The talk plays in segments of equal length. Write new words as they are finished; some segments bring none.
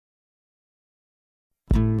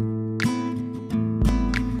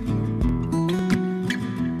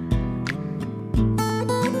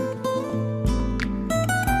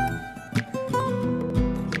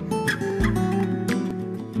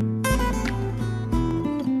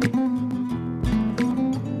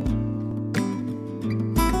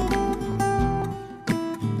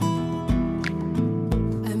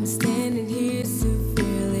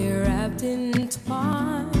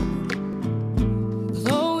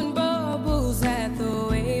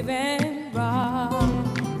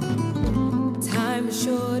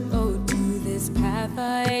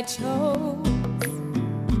I chose.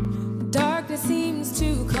 Darkness seems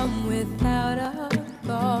to come without a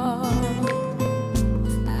thought.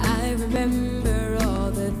 I remember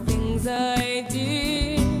all the things I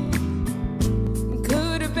did.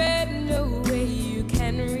 Could have been no way you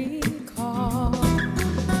can recall.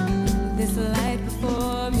 This light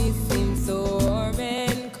before me seems so warm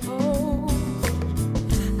and cold.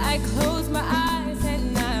 I close my eyes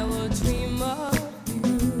and I will dream of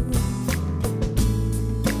you.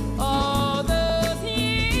 All those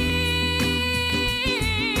years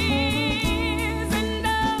and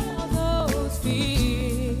all those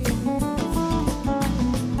fears.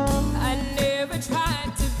 I never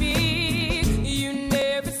tried to be, you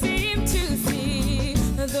never seemed to see.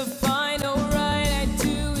 The final right I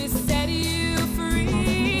do is set you free.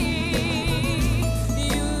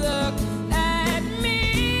 You look at me,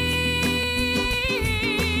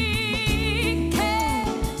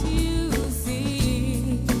 can't you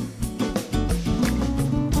see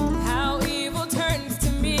how evil turns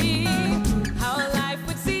to me, how life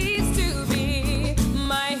would cease to be?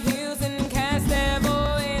 My heels and cast have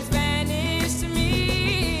always vanished me.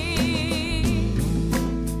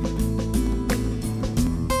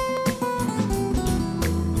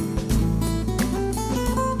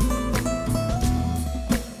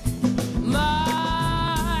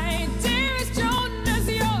 My dearest Jonas,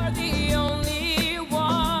 you're the only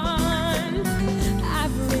one.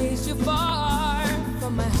 I've raised you far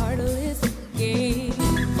from my heartless gaze.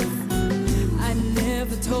 I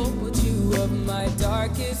never told you of my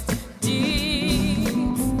darkest deeds.